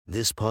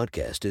This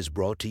podcast is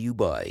brought to you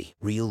by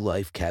Real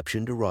Life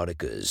Captioned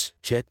Eroticas.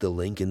 Check the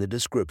link in the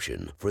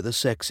description for the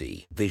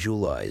sexy,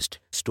 visualized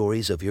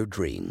stories of your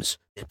dreams.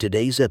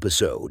 Today's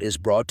episode is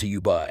brought to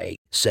you by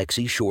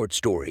Sexy Short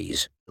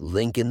Stories.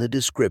 Link in the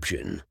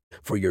description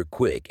for your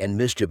quick and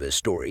mischievous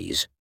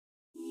stories.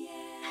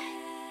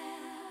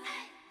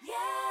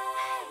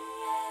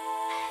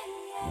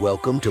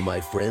 Welcome to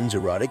my friend's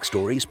Erotic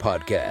Stories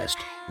podcast,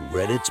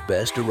 Reddit's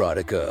Best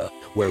Erotica,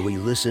 where we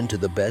listen to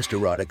the best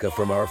erotica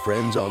from our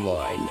friends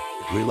online.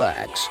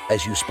 Relax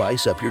as you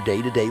spice up your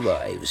day-to-day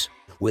lives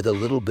with a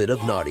little bit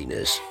of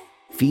naughtiness.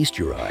 Feast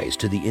your eyes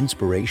to the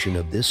inspiration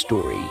of this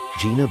story,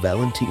 Gina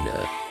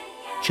Valentina.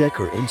 Check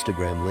her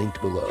Instagram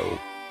linked below.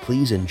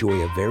 Please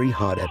enjoy a very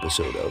hot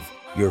episode of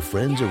Your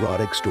Friend's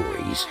Erotic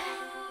Stories.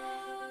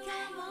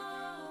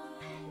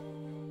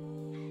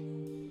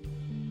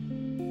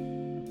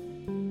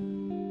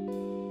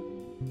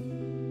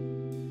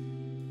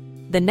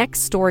 The next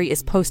story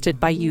is posted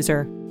by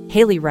user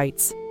Haley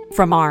writes,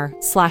 from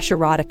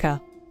r/erotica.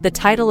 The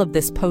title of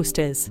this post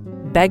is,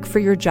 Beg for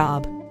Your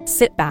Job.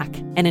 Sit back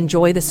and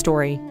enjoy the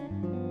story.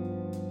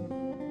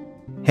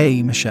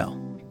 Hey, Michelle,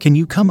 can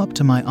you come up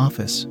to my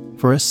office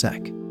for a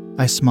sec?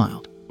 I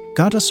smiled.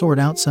 Gotta sort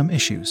out some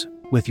issues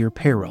with your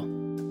payroll.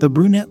 The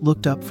brunette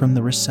looked up from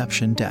the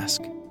reception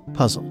desk,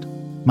 puzzled.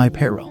 My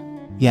payroll?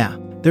 Yeah,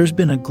 there's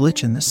been a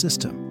glitch in the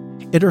system.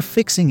 It are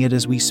fixing it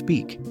as we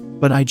speak.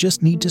 But I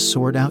just need to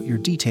sort out your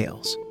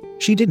details.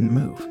 She didn't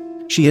move.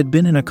 She had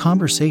been in a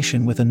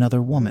conversation with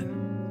another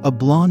woman, a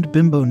blonde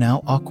bimbo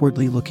now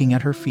awkwardly looking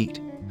at her feet.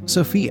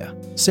 Sophia,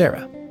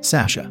 Sarah,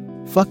 Sasha.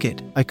 Fuck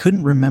it, I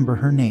couldn't remember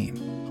her name.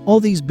 All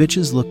these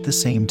bitches look the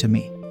same to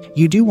me.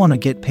 You do want to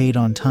get paid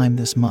on time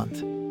this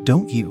month,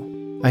 don't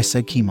you? I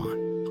said, keep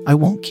on. I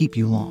won't keep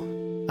you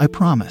long. I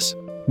promise.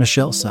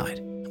 Michelle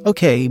sighed.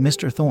 Okay,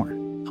 Mr.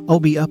 Thorne.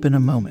 I'll be up in a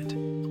moment.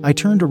 I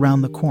turned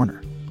around the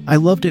corner. I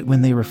loved it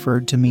when they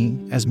referred to me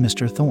as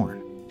Mr.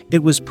 Thorne.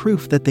 It was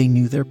proof that they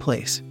knew their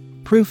place,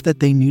 proof that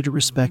they knew to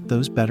respect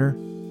those better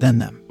than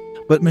them.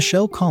 But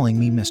Michelle calling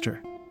me Mr.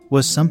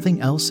 was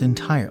something else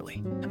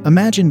entirely.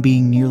 Imagine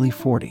being nearly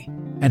 40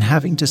 and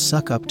having to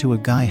suck up to a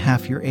guy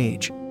half your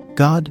age.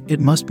 God, it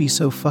must be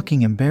so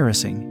fucking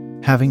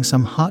embarrassing having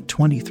some hot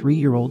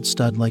 23-year-old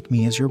stud like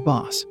me as your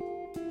boss.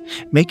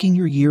 Making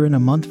your year in a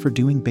month for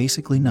doing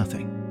basically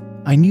nothing.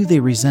 I knew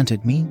they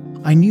resented me.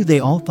 I knew they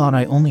all thought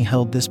I only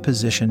held this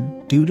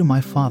position due to my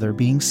father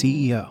being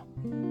CEO.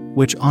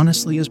 Which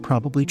honestly is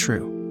probably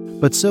true.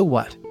 But so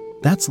what?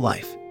 That's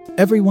life.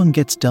 Everyone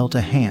gets dealt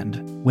a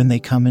hand when they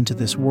come into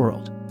this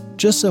world.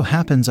 Just so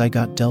happens I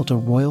got dealt a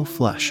royal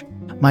flush.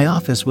 My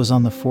office was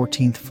on the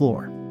 14th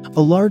floor.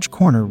 A large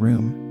corner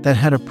room that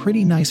had a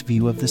pretty nice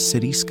view of the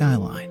city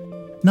skyline.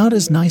 Not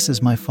as nice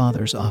as my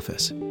father's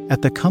office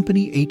at the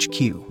company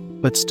HQ,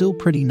 but still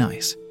pretty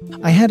nice.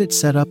 I had it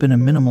set up in a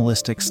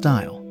minimalistic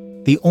style.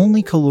 The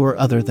only color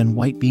other than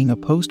white being a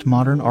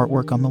postmodern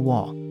artwork on the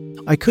wall.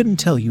 I couldn't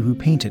tell you who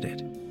painted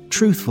it.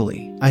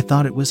 Truthfully, I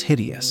thought it was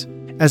hideous.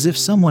 As if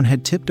someone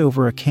had tipped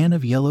over a can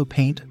of yellow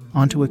paint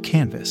onto a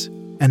canvas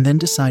and then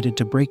decided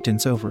to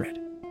breakdance over it,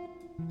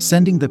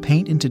 sending the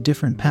paint into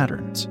different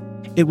patterns.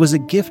 It was a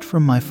gift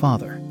from my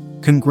father,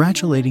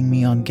 congratulating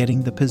me on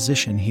getting the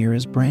position here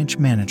as branch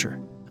manager.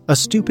 A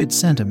stupid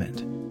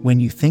sentiment, when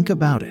you think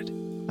about it.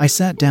 I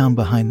sat down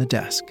behind the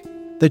desk.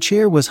 The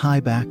chair was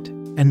high-backed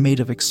and made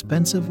of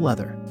expensive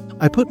leather.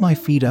 I put my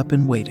feet up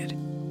and waited.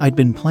 I'd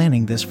been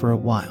planning this for a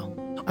while.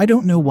 I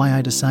don't know why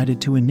I decided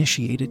to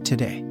initiate it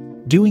today.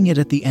 Doing it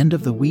at the end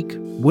of the week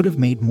would have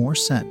made more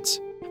sense.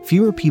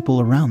 Fewer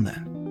people around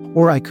then.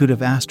 Or I could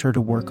have asked her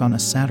to work on a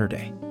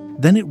Saturday.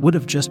 Then it would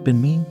have just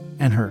been me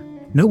and her.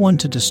 No one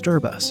to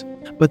disturb us.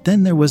 But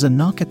then there was a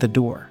knock at the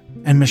door,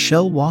 and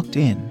Michelle walked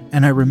in,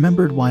 and I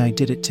remembered why I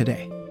did it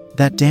today.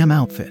 That damn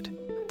outfit.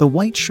 The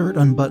white shirt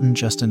unbuttoned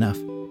just enough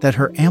that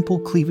her ample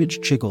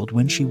cleavage jiggled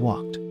when she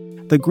walked.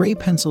 The gray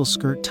pencil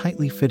skirt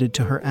tightly fitted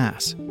to her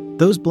ass.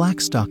 Those black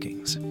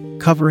stockings,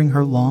 covering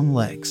her long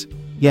legs.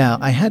 Yeah,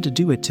 I had to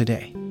do it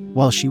today,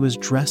 while she was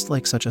dressed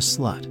like such a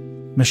slut.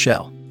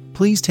 Michelle,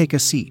 please take a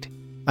seat.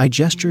 I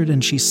gestured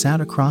and she sat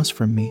across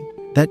from me.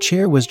 That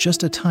chair was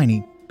just a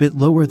tiny bit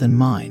lower than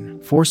mine,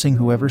 forcing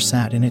whoever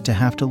sat in it to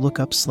have to look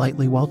up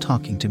slightly while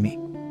talking to me.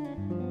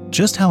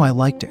 Just how I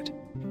liked it.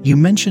 You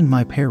mentioned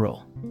my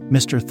payroll,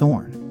 Mr.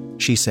 Thorne,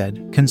 she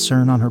said,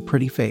 concern on her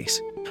pretty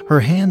face. Her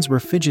hands were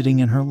fidgeting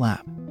in her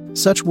lap.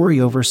 Such worry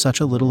over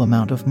such a little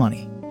amount of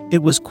money.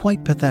 It was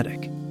quite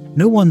pathetic.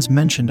 No one's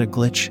mentioned a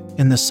glitch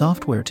in the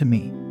software to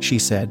me, she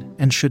said,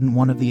 and shouldn't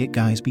one of the IT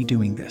guys be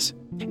doing this?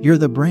 You're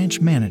the branch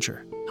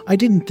manager. I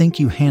didn't think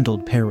you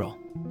handled payroll.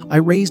 I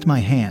raised my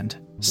hand,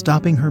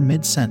 stopping her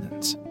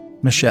mid-sentence.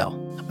 Michelle,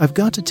 I've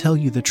got to tell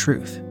you the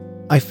truth.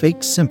 I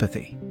faked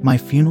sympathy, my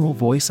funeral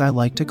voice I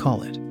like to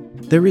call it.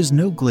 There is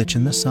no glitch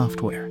in the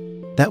software.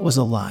 That was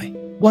a lie.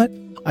 What?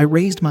 I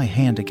raised my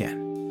hand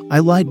again. I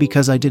lied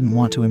because I didn't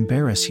want to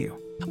embarrass you.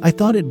 I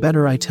thought it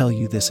better I tell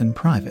you this in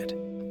private.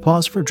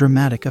 Pause for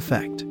dramatic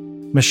effect.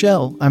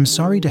 Michelle, I'm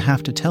sorry to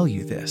have to tell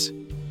you this,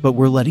 but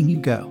we're letting you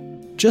go.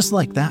 Just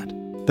like that.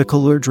 The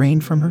color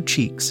drained from her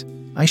cheeks.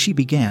 She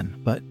began,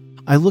 but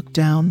I looked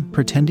down,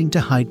 pretending to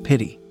hide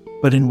pity,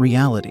 but in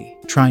reality,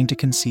 trying to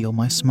conceal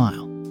my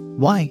smile.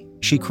 "Why?"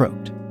 she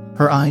croaked,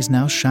 her eyes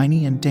now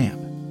shiny and damp.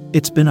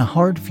 "It's been a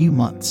hard few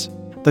months.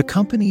 The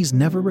company's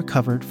never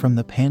recovered from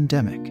the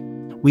pandemic.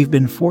 We've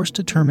been forced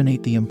to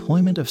terminate the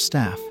employment of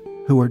staff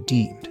who are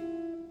deemed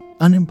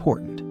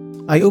unimportant."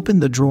 I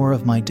opened the drawer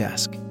of my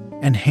desk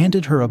and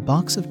handed her a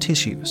box of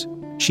tissues.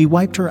 She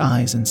wiped her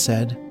eyes and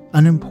said,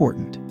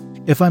 "Unimportant?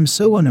 If I'm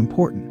so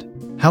unimportant,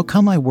 how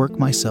come I work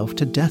myself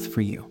to death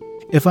for you?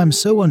 If I'm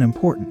so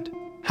unimportant,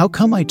 how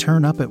come I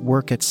turn up at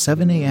work at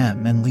 7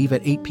 a.m. and leave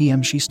at 8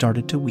 p.m.? She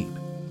started to weep.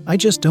 "I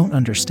just don't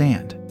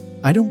understand.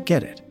 I don't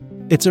get it.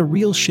 It's a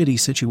real shitty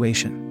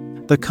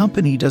situation. The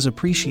company does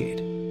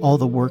appreciate all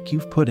the work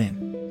you've put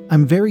in.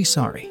 I'm very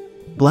sorry."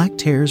 Black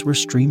tears were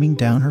streaming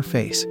down her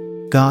face.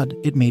 God,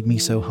 it made me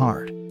so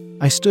hard.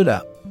 I stood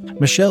up.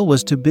 Michelle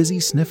was too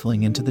busy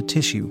sniffling into the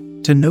tissue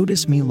to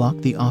notice me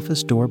lock the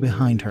office door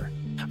behind her.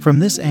 From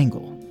this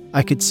angle,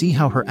 I could see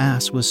how her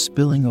ass was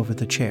spilling over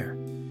the chair.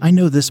 "I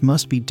know this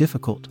must be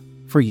difficult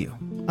for you.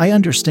 I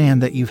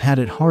understand that you've had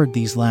it hard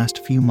these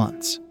last few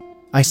months."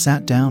 I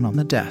sat down on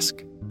the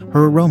desk.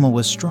 Her aroma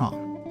was strong,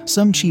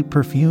 some cheap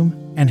perfume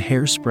and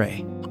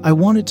hairspray. I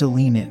wanted to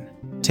lean in,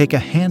 take a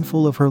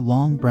handful of her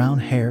long brown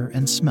hair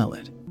and smell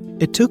it.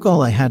 It took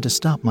all I had to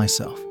stop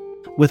myself.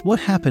 "With what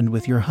happened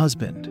with your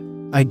husband?"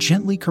 I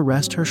gently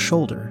caressed her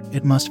shoulder.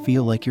 "It must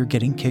feel like you're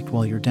getting kicked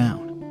while you're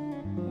down."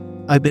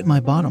 I bit my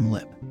bottom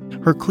lip.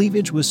 Her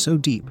cleavage was so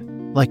deep,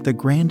 like the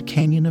Grand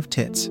Canyon of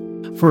tits.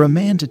 For a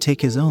man to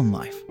take his own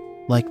life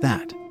like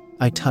that,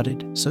 I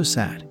tutted, so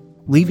sad.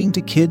 Leaving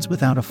to kids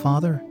without a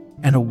father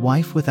and a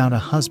wife without a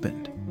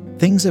husband.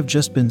 Things have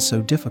just been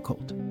so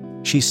difficult.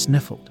 She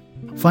sniffled.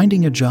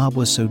 Finding a job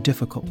was so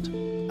difficult.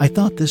 I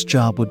thought this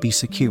job would be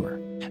secure.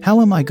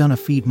 How am I gonna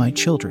feed my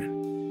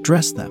children,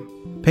 dress them,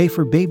 pay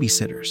for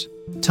babysitters?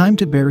 Time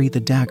to bury the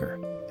dagger.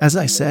 As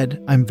I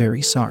said, "I'm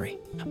very sorry,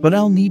 but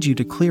I'll need you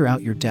to clear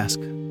out your desk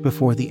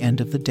before the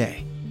end of the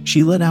day."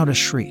 She let out a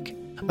shriek,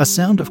 a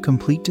sound of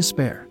complete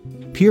despair,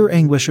 pure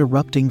anguish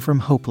erupting from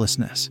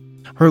hopelessness.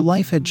 Her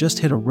life had just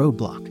hit a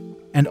roadblock,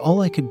 and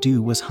all I could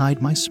do was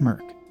hide my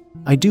smirk.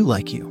 "I do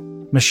like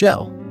you,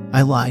 Michelle."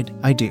 I lied.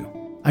 "I do.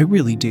 I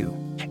really do.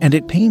 And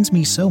it pains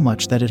me so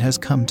much that it has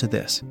come to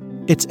this.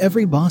 It's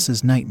every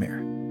boss's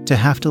nightmare to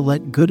have to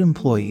let good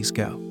employees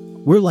go.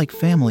 We're like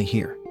family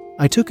here."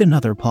 I took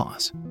another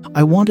pause.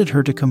 I wanted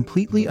her to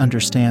completely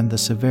understand the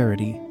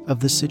severity of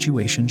the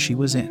situation she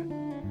was in.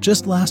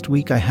 Just last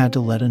week I had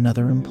to let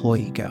another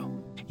employee go.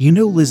 "You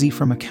know Lizzie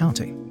from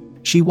accounting?"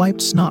 She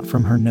wiped snot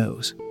from her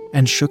nose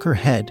and shook her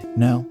head.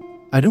 "No,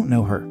 I don't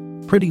know her.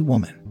 Pretty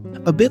woman.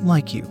 A bit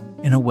like you,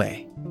 in a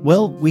way.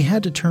 Well, we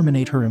had to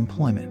terminate her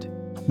employment.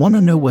 Want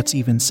to know what's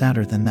even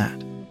sadder than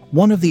that?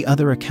 One of the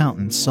other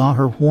accountants saw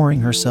her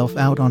whoring herself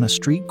out on a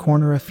street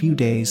corner a few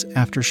days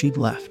after she'd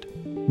left."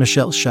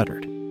 Michelle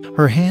shuddered.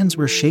 Her hands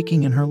were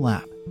shaking in her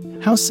lap.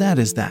 "How sad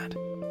is that?"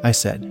 I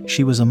said.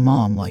 "She was a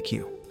mom like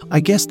you. I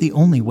guess the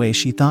only way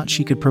she thought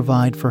she could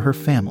provide for her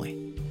family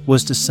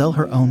was to sell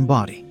her own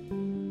body."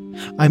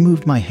 I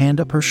moved my hand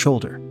up her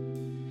shoulder,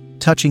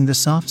 touching the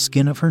soft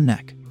skin of her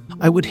neck.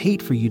 "I would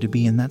hate for you to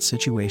be in that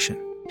situation,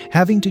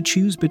 having to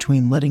choose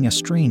between letting a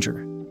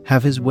stranger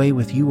have his way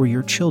with you or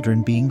your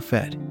children being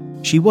fed."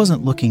 She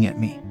wasn't looking at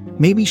me.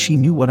 Maybe she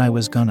knew what I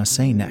was gonna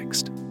say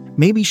next.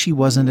 Maybe she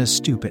wasn't as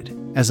stupid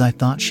as I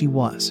thought she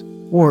was.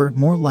 Or,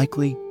 more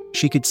likely,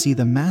 she could see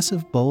the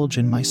massive bulge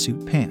in my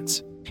suit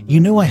pants. "You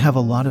know I have a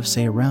lot of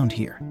say around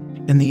here.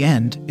 In the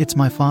end, it's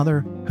my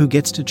father who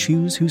gets to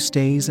choose who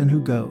stays and who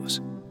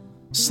goes."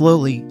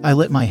 Slowly, I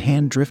let my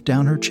hand drift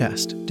down her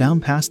chest, down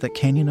past that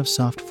canyon of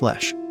soft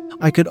flesh.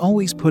 "I could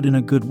always put in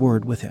a good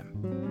word with him,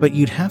 but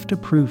you'd have to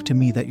prove to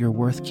me that you're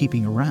worth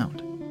keeping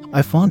around."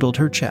 I fondled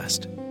her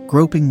chest,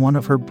 groping one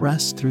of her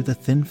breasts through the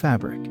thin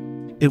fabric.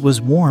 It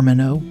was warm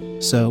and oh,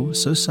 so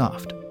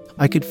soft.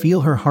 I could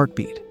feel her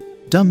heartbeat.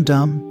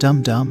 Dum-dum,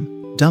 dum-dum,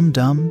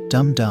 dum-dum,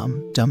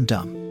 dum-dum,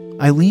 dum-dum.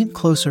 I leaned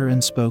closer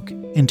and spoke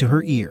into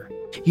her ear.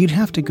 "You'd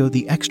have to go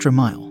the extra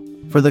mile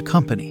for the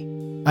company."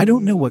 I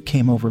don't know what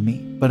came over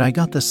me, but I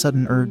got the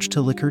sudden urge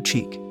to lick her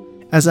cheek.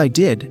 As I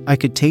did, I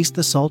could taste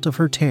the salt of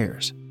her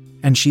tears,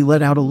 and she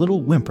let out a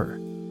little whimper,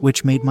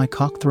 which made my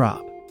cock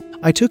throb.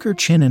 I took her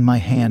chin in my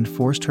hand,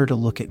 forced her to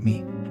look at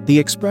me. The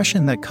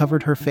expression that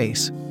covered her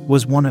face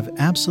was one of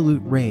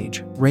absolute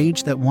rage,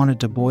 rage that wanted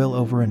to boil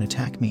over and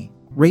attack me,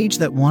 rage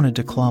that wanted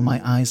to claw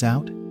my eyes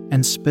out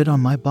and spit on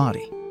my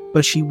body.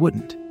 But she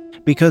wouldn't,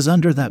 because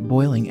under that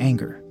boiling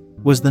anger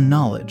was the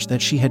knowledge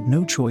that she had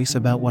no choice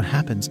about what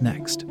happens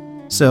next.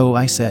 "So,"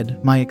 I said,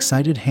 my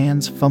excited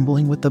hands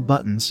fumbling with the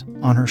buttons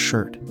on her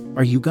shirt,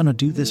 "are you gonna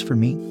do this for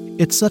me?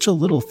 It's such a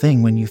little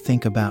thing when you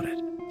think about it.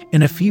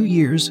 In a few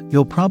years,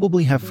 you'll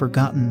probably have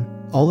forgotten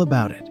all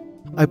about it."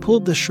 I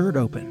pulled the shirt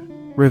open,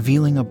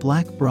 revealing a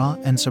black bra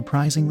and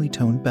surprisingly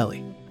toned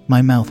belly.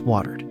 My mouth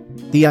watered.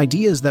 The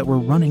ideas that were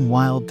running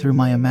wild through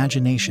my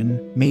imagination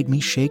made me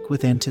shake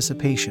with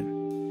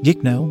anticipation. "You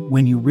know,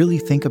 when you really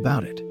think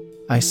about it,"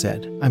 I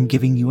said. I'm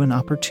giving you an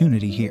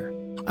opportunity here.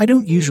 I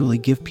don't usually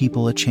give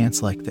people a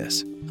chance like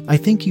this. I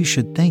think you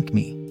should thank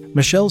me.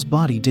 Michelle's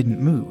body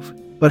didn't move,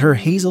 but her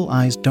hazel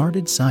eyes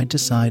darted side to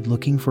side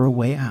looking for a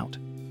way out.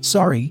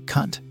 Sorry,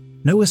 cunt.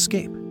 No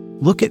escape.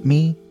 Look at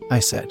me, I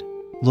said.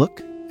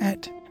 Look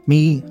at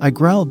me. I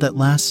growled that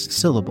last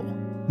syllable,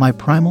 my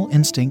primal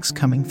instincts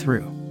coming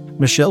through.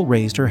 Michelle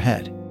raised her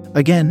head.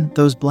 Again,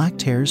 those black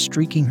tears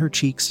streaking her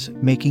cheeks,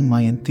 making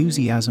my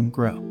enthusiasm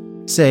grow.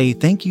 Say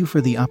thank you for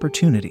the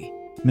opportunity,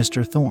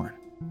 Mr. Thorne.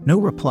 No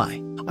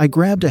reply. I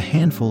grabbed a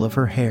handful of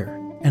her hair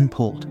and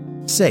pulled.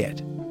 Say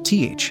it.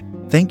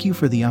 Thank you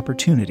for the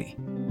opportunity,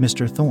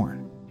 Mr.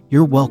 Thorne.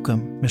 You're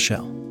welcome,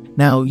 Michelle.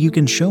 Now you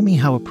can show me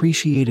how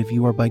appreciative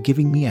you are by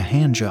giving me a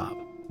hand job.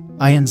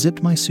 I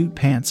unzipped my suit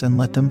pants and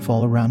let them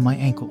fall around my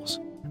ankles.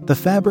 The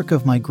fabric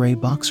of my gray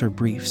boxer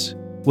briefs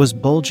was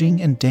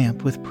bulging and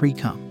damp with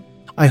pre-cum.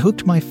 I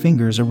hooked my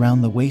fingers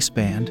around the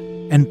waistband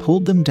and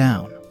pulled them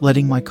down,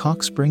 letting my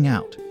cock spring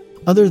out.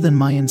 Other than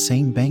my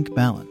insane bank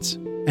balance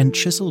and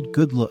chiseled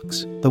good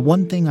looks, the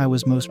one thing I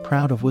was most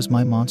proud of was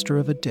my monster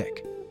of a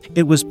dick.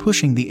 It was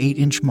pushing the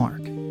 8-inch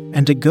mark,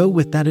 and to go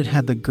with that it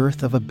had the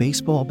girth of a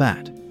baseball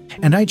bat.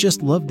 And I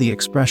just loved the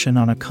expression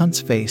on a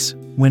cunt's face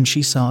when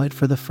she saw it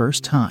for the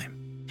first time.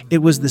 It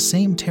was the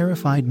same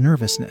terrified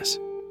nervousness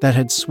that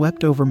had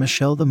swept over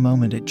Michelle the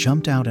moment it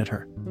jumped out at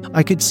her.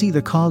 I could see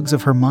the cogs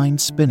of her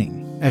mind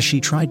spinning as she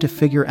tried to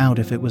figure out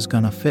if it was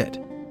gonna fit.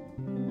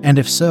 And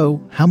if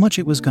so, how much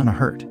it was gonna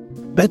hurt.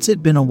 Bets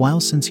it's been a while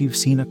since you've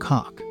seen a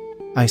cock,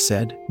 I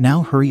said.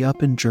 Now hurry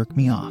up and jerk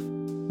me off.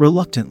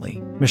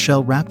 Reluctantly,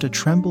 Michelle wrapped a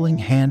trembling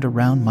hand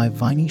around my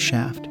viney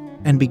shaft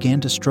and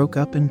began to stroke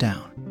up and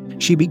down.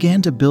 She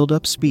began to build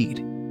up speed,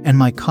 and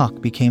my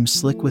cock became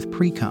slick with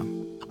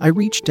pre-cum. I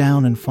reached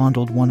down and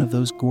fondled one of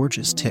those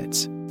gorgeous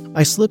tits.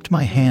 I slipped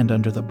my hand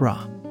under the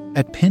bra.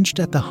 It pinched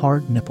at the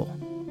hard nipple.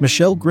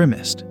 Michelle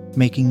grimaced,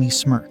 making me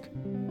smirk.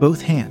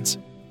 Both hands.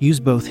 Use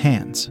both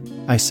hands,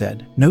 I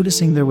said,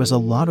 noticing there was a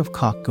lot of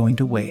cock going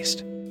to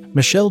waste.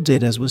 Michelle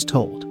did as was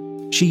told.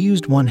 She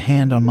used one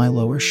hand on my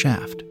lower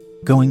shaft,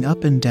 going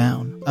up and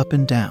down, up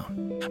and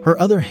down. Her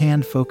other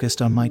hand focused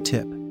on my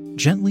tip,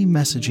 gently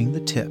messaging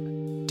the tip.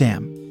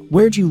 Damn,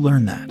 where'd you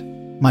learn that?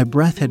 My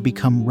breath had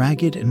become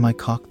ragged and my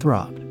cock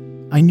throbbed.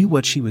 I knew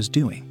what she was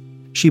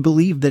doing. She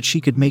believed that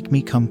she could make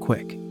me come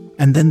quick,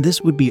 and then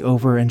this would be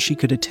over and she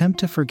could attempt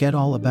to forget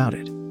all about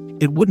it.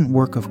 It wouldn't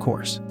work, of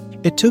course.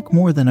 It took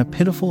more than a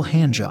pitiful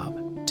hand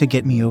job to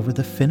get me over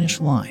the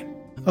finish line.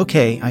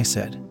 Okay, I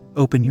said,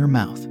 open your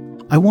mouth.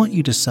 I want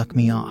you to suck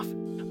me off.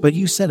 But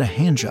you said a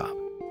hand job.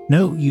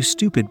 No, you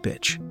stupid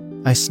bitch,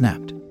 I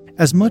snapped.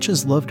 As much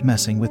as loved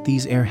messing with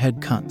these airhead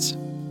cunts,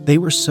 they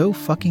were so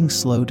fucking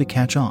slow to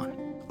catch on.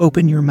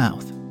 Open your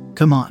mouth.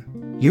 Come on.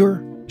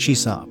 She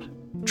sobbed,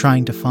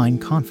 trying to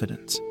find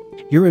confidence.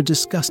 You're a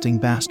disgusting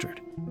bastard.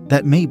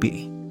 That may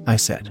be, I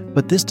said,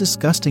 but this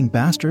disgusting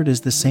bastard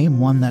is the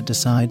same one that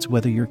decides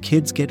whether your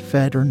kids get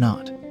fed or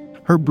not.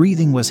 Her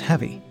breathing was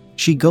heavy.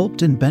 She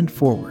gulped and bent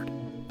forward,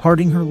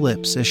 parting her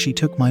lips as she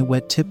took my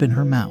wet tip in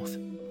her mouth.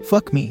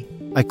 Fuck me.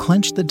 I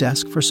clenched the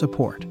desk for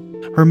support.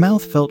 Her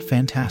mouth felt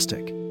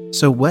fantastic,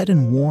 so wet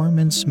and warm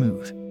and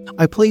smooth.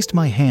 I placed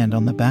my hand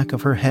on the back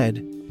of her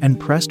head and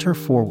pressed her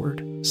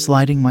forward,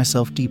 sliding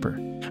myself deeper.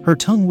 Her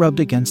tongue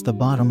rubbed against the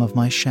bottom of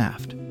my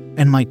shaft,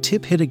 and my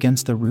tip hit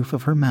against the roof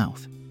of her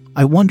mouth.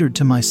 I wondered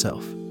to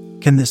myself,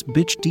 can this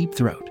bitch deep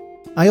throat?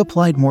 I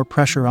applied more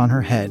pressure on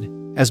her head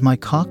as my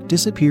cock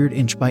disappeared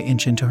inch by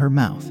inch into her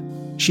mouth.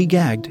 She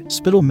gagged,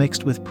 spittle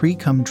mixed with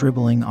pre-cum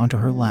dribbling onto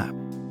her lap.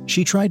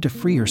 She tried to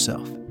free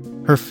herself,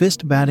 her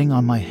fist batting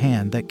on my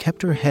hand that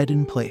kept her head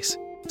in place.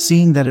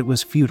 Seeing that it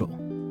was futile,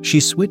 she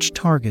switched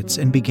targets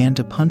and began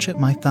to punch at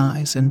my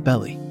thighs and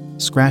belly,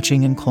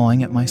 scratching and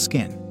clawing at my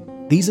skin.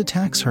 These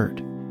attacks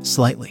hurt,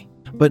 slightly,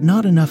 but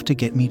not enough to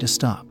get me to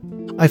stop.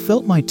 I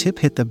felt my tip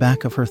hit the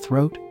back of her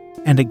throat,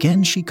 and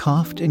again she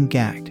coughed and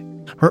gagged.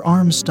 Her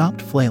arms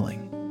stopped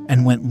flailing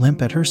and went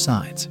limp at her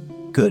sides.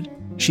 Good,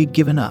 she'd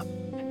given up.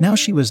 Now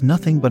she was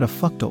nothing but a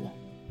fuckdoll,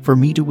 for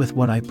me to with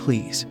what I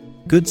please.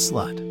 Good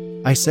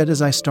slut, I said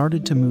as I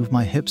started to move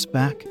my hips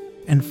back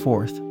and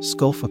forth,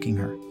 skull-fucking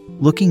her.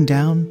 Looking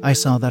down, I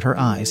saw that her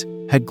eyes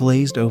had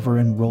glazed over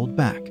and rolled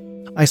back.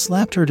 I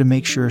slapped her to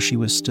make sure she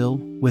was still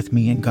with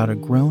me and got a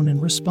groan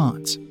in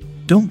response.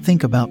 Don't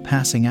think about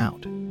passing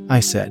out, I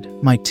said,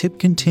 my tip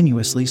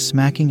continuously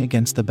smacking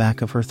against the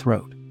back of her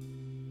throat.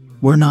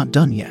 We're not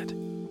done yet.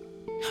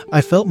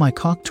 I felt my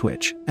cock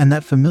twitch and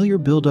that familiar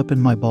buildup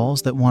in my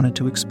balls that wanted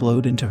to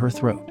explode into her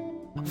throat.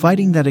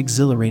 Fighting that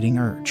exhilarating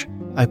urge,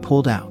 I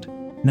pulled out.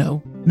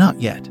 No,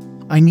 not yet.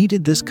 I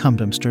needed this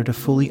cumdumpster to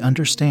fully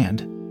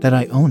understand that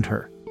I owned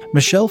her.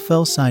 Michelle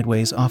fell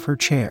sideways off her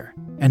chair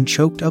and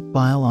choked up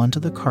bile onto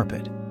the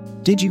carpet.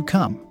 Did you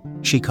come?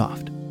 She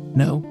coughed.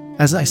 No,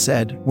 as I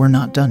said, we're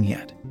not done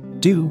yet.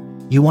 Do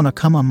you want to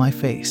come on my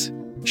face?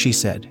 She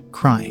said,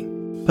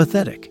 crying.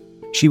 Pathetic.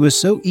 She was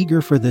so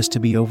eager for this to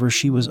be over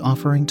she was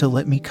offering to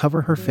let me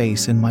cover her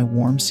face in my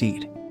warm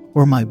seat.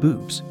 Or my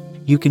boobs.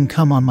 You can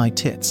come on my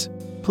tits.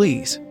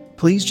 Please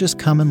just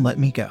come and let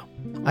me go.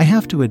 I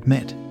have to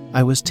admit,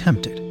 I was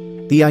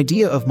tempted. The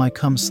idea of my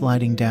cum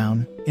sliding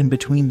down in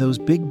between those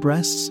big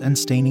breasts and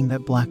staining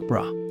that black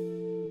bra.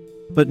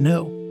 But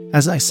no,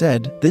 as I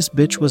said, this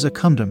bitch was a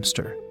cum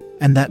dumpster,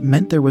 and that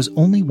meant there was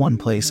only one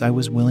place I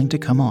was willing to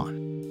come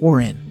on, or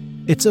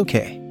in. It's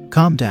okay,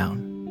 calm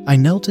down. I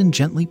knelt and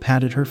gently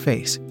patted her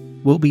face.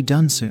 We'll be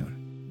done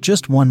soon.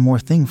 Just one more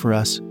thing for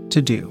us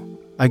to do.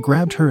 I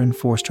grabbed her and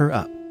forced her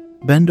up.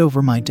 Bend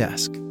over my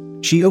desk.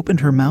 She opened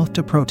her mouth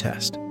to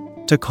protest,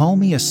 to call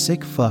me a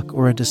sick fuck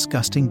or a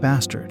disgusting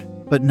bastard,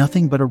 but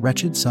nothing but a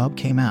wretched sob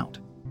came out.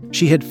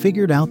 She had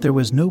figured out there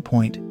was no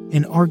point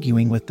in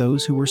arguing with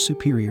those who were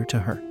superior to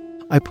her.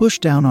 I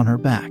pushed down on her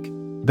back,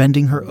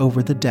 bending her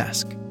over the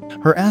desk.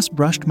 Her ass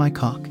brushed my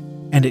cock,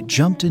 and it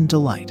jumped in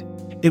delight.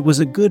 It was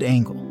a good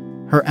angle.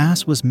 Her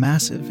ass was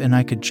massive, and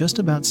I could just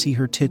about see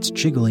her tits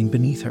jiggling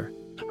beneath her.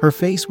 Her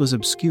face was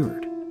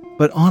obscured,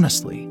 but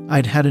honestly,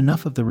 I'd had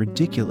enough of the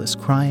ridiculous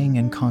crying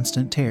and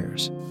constant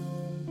tears.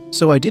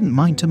 So I didn't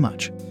mind too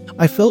much.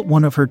 I felt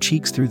one of her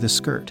cheeks through the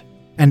skirt,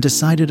 and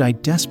decided I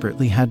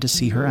desperately had to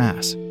see her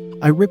ass.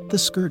 I ripped the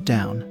skirt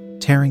down,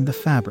 tearing the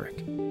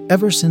fabric.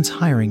 Ever since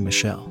hiring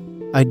Michelle,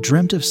 I'd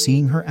dreamt of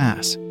seeing her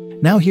ass.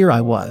 Now here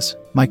I was,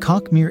 my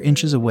cock mere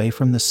inches away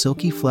from the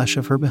silky flesh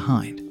of her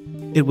behind.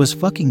 It was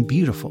fucking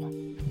beautiful.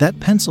 That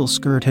pencil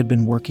skirt had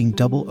been working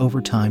double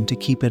overtime to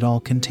keep it all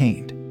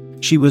contained.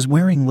 She was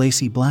wearing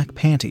lacy black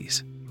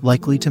panties,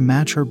 likely to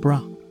match her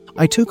bra.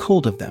 I took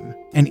hold of them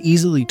and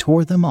easily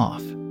tore them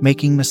off,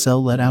 making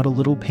Michelle let out a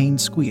little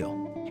pained squeal.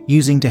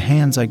 Using two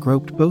hands, I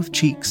groped both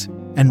cheeks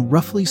and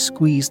roughly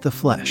squeezed the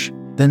flesh,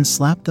 then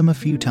slapped them a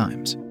few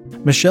times.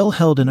 Michelle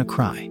held in a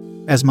cry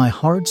as my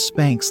hard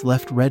spanks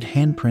left red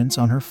handprints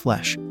on her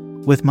flesh.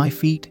 With my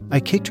feet, I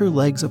kicked her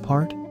legs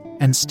apart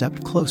and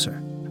stepped closer.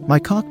 My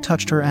cock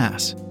touched her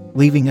ass,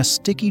 leaving a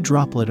sticky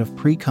droplet of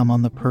pre-cum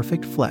on the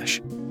perfect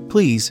flesh.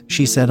 Please,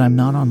 she said, I'm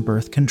not on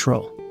birth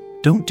control.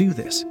 Don't do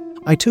this.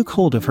 I took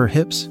hold of her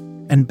hips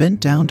and bent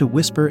down to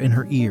whisper in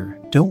her ear,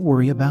 don't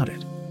worry about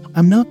it.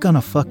 I'm not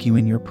gonna fuck you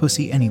in your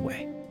pussy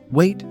anyway.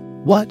 Wait,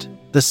 what?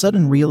 The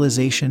sudden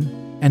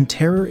realization and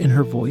terror in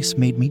her voice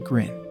made me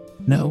grin.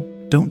 No,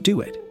 don't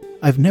do it.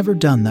 I've never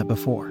done that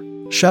before.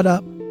 Shut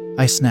up,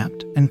 I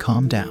snapped and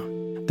calmed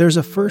down. There's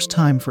a first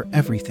time for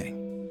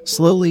everything.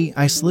 Slowly,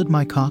 I slid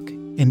my cock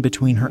in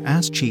between her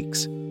ass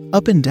cheeks,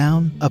 up and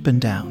down,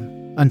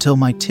 until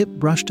my tip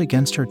brushed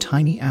against her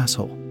tiny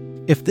asshole.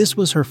 If this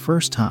was her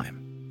first time,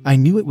 I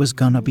knew it was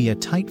gonna be a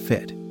tight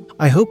fit.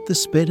 I hoped the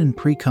spit and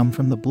pre-cum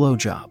from the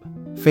blowjob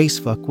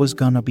facefuck was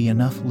gonna be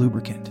enough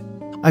lubricant.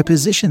 I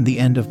positioned the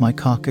end of my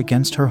cock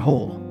against her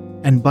hole,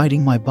 and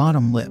biting my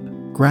bottom lip,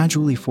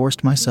 gradually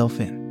forced myself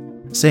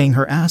in. Saying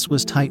her ass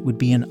was tight would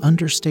be an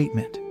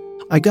understatement.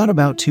 I got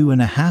about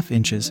 2.5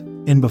 inches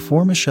in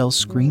before Michelle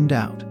screamed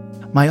out.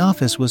 My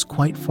office was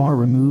quite far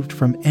removed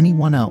from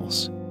anyone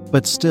else,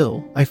 but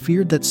still, I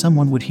feared that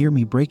someone would hear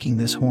me breaking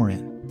this whore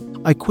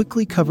in. I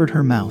quickly covered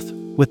her mouth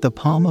with the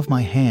palm of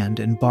my hand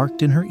and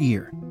barked in her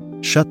ear,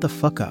 shut the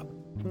fuck up.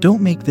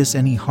 Don't make this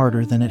any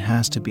harder than it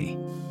has to be,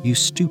 you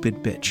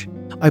stupid bitch.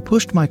 I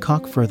pushed my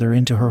cock further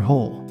into her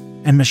hole,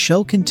 and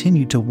Michelle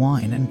continued to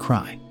whine and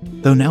cry,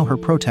 though now her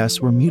protests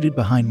were muted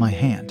behind my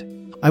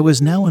hand. I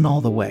was now in all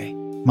the way,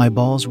 my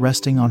balls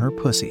resting on her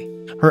pussy.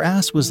 Her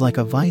ass was like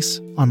a vice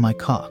on my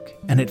cock,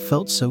 and it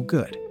felt so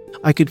good.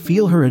 I could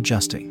feel her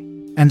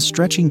adjusting and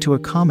stretching to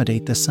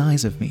accommodate the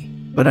size of me,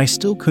 but I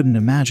still couldn't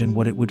imagine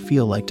what it would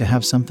feel like to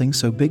have something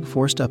so big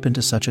forced up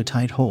into such a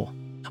tight hole.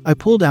 I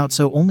pulled out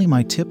so only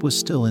my tip was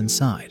still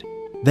inside,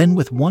 then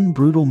with one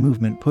brutal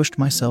movement pushed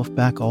myself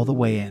back all the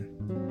way in.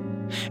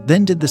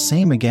 Then did the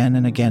same again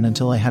and again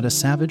until I had a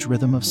savage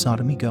rhythm of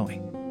sodomy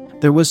going.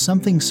 There was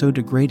something so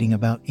degrading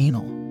about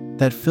anal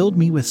that filled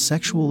me with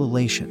sexual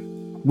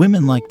elation.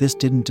 Women like this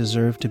didn't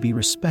deserve to be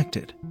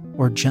respected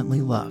or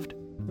gently loved.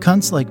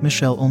 Cunts like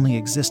Michelle only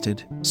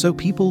existed so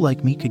people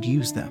like me could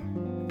use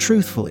them.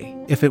 Truthfully,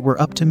 if it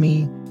were up to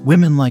me,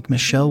 women like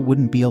Michelle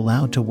wouldn't be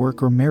allowed to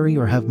work or marry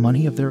or have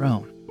money of their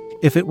own.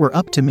 If it were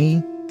up to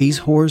me, these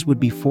whores would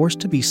be forced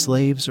to be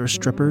slaves or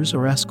strippers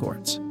or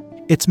escorts.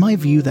 It's my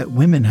view that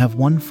women have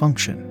one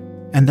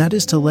function, and that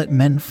is to let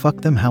men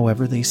fuck them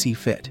however they see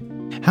fit,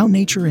 how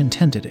nature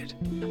intended it.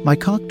 My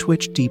cock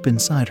twitched deep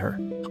inside her.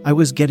 I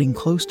was getting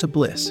close to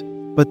bliss,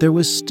 but there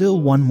was still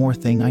one more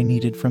thing I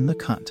needed from the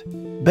cunt.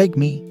 Beg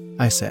me,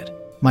 I said,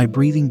 my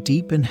breathing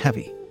deep and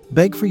heavy.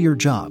 Beg for your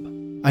job.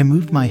 I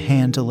moved my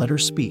hand to let her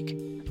speak.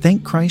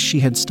 Thank Christ she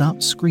had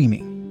stopped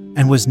screaming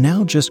and was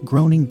now just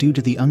groaning due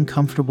to the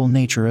uncomfortable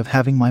nature of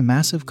having my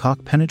massive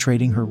cock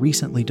penetrating her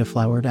recently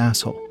deflowered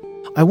asshole.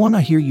 I want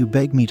to hear you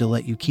beg me to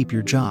let you keep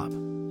your job.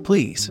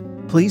 Please,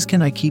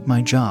 can I keep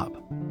my job?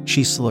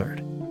 She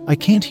slurred. I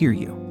can't hear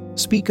you.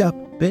 Speak up,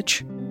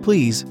 bitch.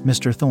 Please,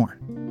 Mr.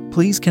 Thorne.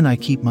 Please, can I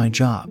keep my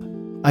job?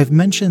 I've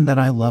mentioned that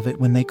I love it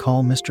when they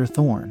call Mr.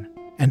 Thorne,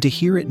 and to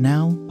hear it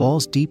now,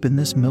 balls deep in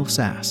this MILF's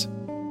ass,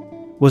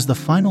 was the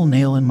final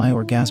nail in my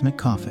orgasmic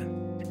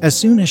coffin. As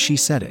soon as she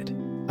said it,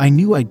 I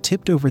knew I'd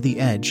tipped over the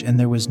edge and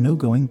there was no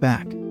going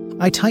back.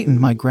 I tightened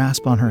my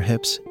grasp on her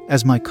hips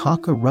as my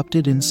cock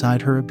erupted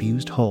inside her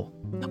abused hole.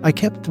 I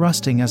kept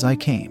thrusting as I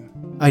came.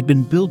 I'd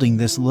been building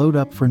this load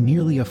up for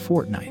nearly a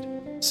fortnight,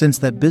 since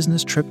that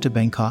business trip to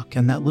Bangkok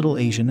and that little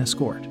Asian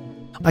escort.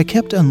 I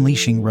kept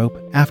unleashing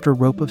rope after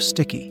rope of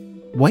sticky,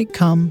 white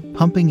cum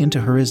pumping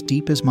into her as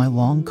deep as my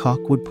long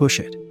cock would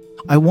push it.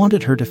 I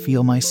wanted her to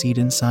feel my seed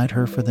inside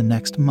her for the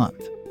next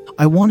month.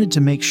 I wanted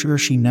to make sure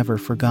she never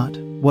forgot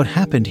what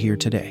happened here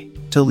today,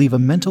 to leave a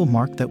mental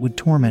mark that would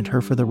torment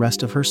her for the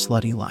rest of her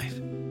slutty life.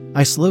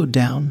 I slowed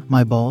down,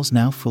 my balls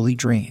now fully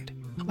drained.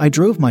 I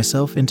drove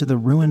myself into the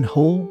ruined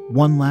hole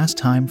one last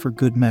time for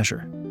good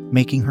measure,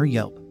 making her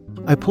yelp.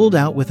 I pulled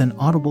out with an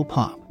audible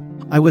pop.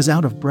 I was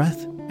out of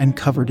breath and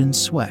covered in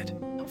sweat.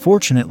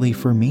 Fortunately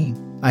for me,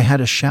 I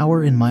had a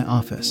shower in my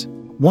office,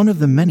 one of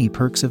the many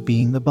perks of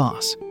being the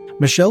boss.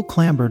 Michelle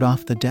clambered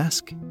off the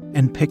desk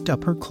and picked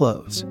up her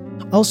clothes.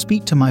 "I'll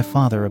speak to my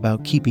father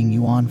about keeping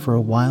you on for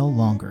a while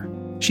longer."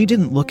 She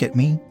didn't look at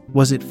me.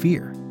 Was it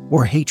fear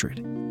or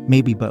hatred?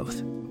 Maybe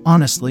both.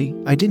 Honestly,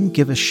 I didn't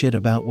give a shit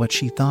about what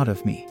she thought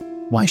of me.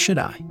 Why should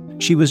I?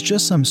 She was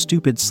just some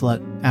stupid slut,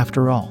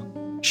 after all.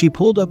 She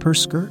pulled up her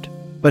skirt,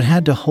 but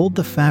had to hold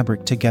the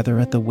fabric together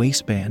at the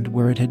waistband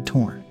where it had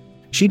torn.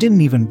 She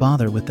didn't even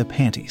bother with the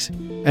panties,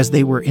 as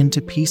they were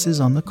into pieces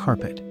on the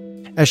carpet.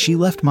 As she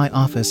left my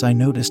office, I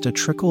noticed a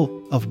trickle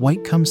of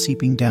white cum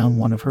seeping down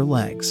one of her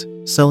legs,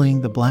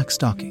 sullying the black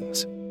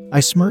stockings.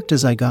 I smirked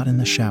as I got in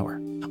the shower.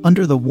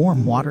 Under the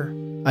warm water,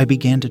 I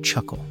began to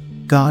chuckle.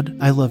 God,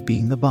 I love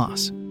being the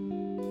boss.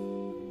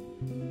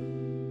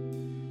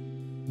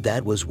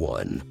 That was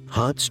one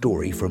hot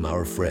story from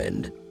our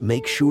friend.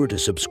 Make sure to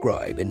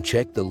subscribe and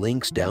check the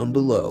links down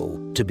below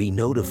to be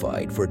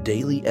notified for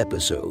daily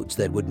episodes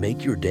that would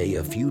make your day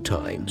a few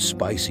times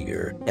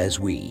spicier as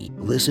we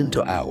listen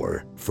to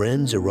our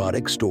friends'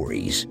 erotic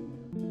stories.